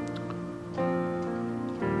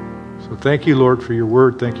 So thank you, Lord, for your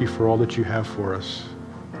word. Thank you for all that you have for us.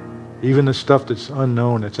 Even the stuff that's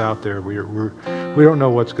unknown that's out there, we don't know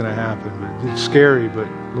what's going to happen. But it's scary, but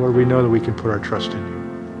Lord, we know that we can put our trust in you.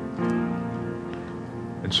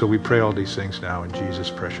 And so we pray all these things now in Jesus'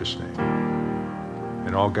 precious name.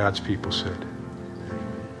 And all God's people said.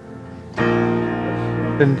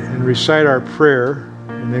 And recite our prayer,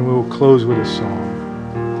 and then we will close with a song.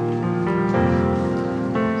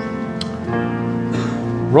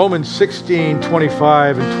 Romans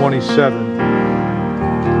 16:25 and 27.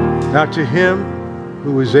 Now to him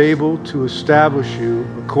who is able to establish you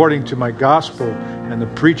according to my gospel and the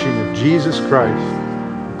preaching of Jesus Christ,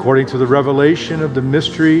 according to the revelation of the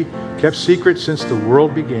mystery kept secret since the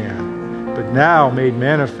world began, but now made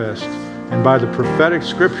manifest, and by the prophetic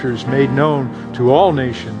scriptures made known to all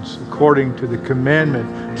nations, according to the commandment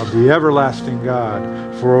of the everlasting God,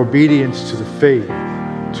 for obedience to the faith.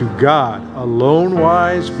 To God alone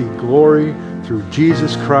wise be glory through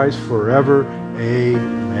Jesus Christ forever.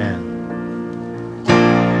 Amen.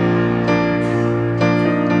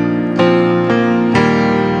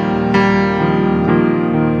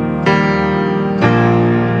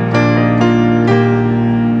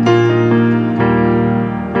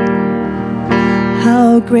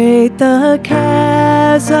 How great the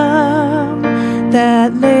chasm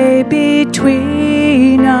that lay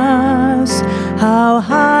between us, how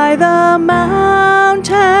high the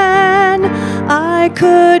mountain I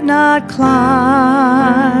could not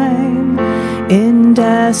climb. In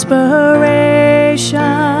desperation,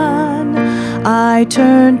 I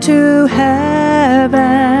turned to heaven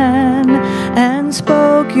and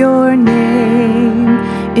spoke your name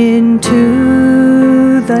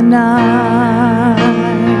into the night.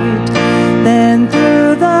 Then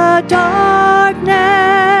through the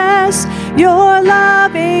darkness, your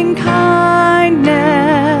loving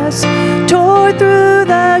kindness tore through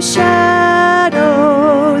the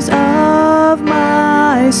shadows of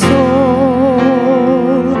my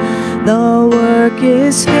soul. The work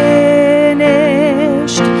is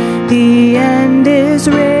finished, the end is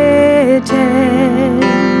written.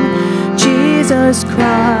 Jesus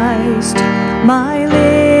Christ, my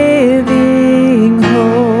living hope.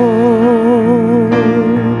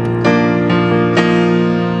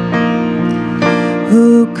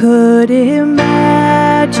 Who could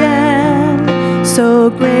imagine so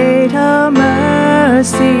great a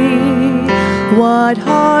mercy? What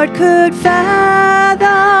heart could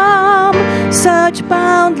fathom such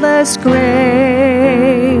boundless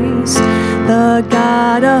grace? The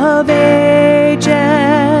God of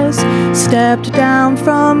ages stepped down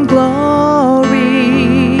from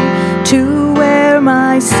glory to wear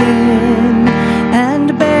my sin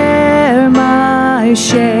and bear my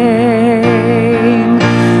shame.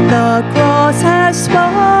 The cross has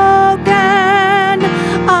spoken,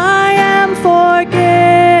 I am forgiven.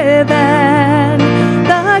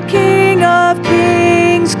 The King of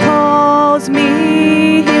Kings calls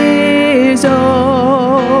me his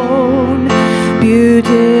own.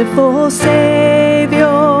 Beautiful Savior,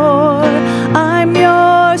 I'm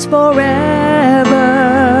yours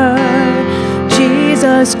forever.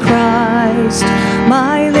 Jesus Christ, Christ,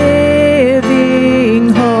 my living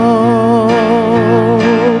hope.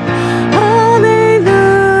 Hallelujah,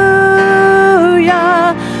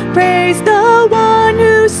 praise the one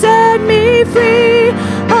who set me free.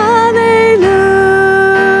 Hallelujah,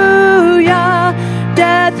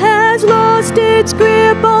 death has lost its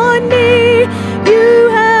grip on me. You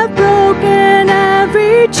have broken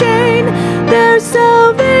every chain. There's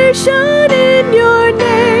salvation in your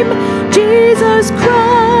name, Jesus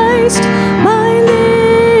Christ, my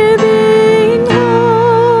living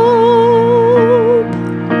hope.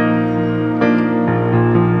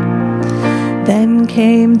 Then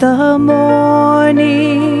came the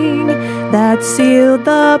morning that sealed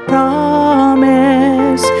the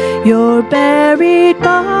promise. Your buried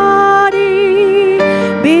body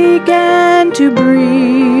began to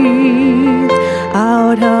breathe.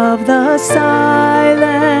 Out of the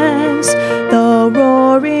silence, the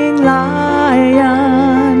roaring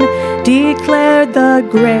lion declared the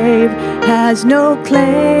grave has no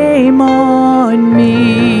claim on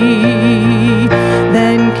me.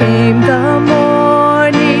 Then came the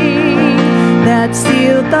morning that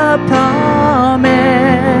sealed the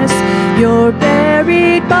promise. Your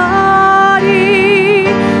buried body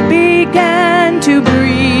began to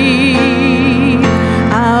breathe.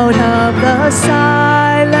 Out of the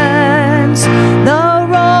silence, the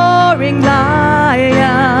roaring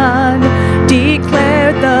lion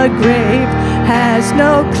declared the grave has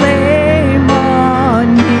no claim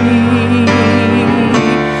on me.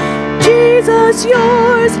 Jesus,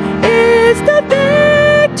 yours is the victory.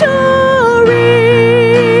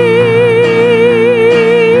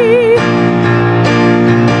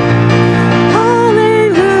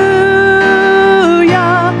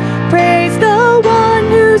 Hallelujah, praise the one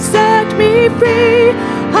who set me free.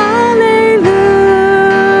 Hallelujah,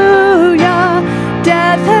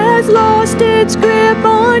 death has lost its grip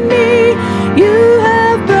on me. You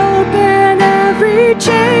have broken every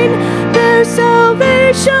chain. There's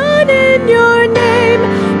salvation in your name,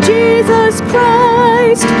 Jesus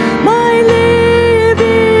Christ, my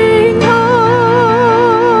living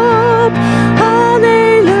hope.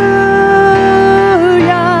 Hallelujah,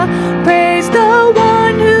 praise the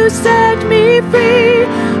one who set me free.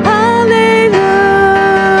 Hallelujah,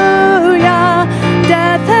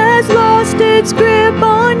 death has lost its grip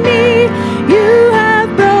on me. You have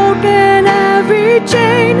broken every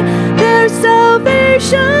chain. There's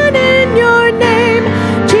salvation in your name,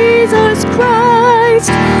 Jesus Christ,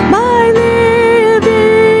 my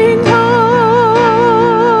living hope.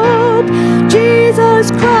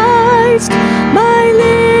 Jesus Christ, my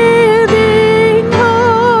living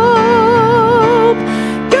hope.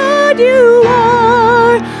 God, you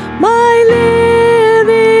are my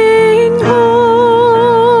living hope.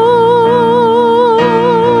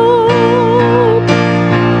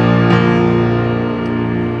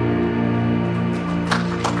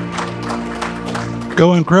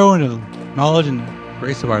 Go and grow in the knowledge and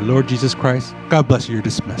grace of our Lord Jesus Christ. God bless you. You're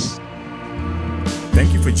dismissed.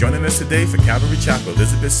 Thank you for joining us today for Calvary Chapel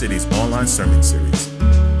Elizabeth City's online sermon series.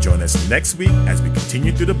 Join us next week as we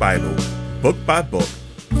continue through the Bible, book by book,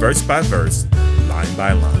 verse by verse, line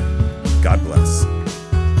by line. God bless.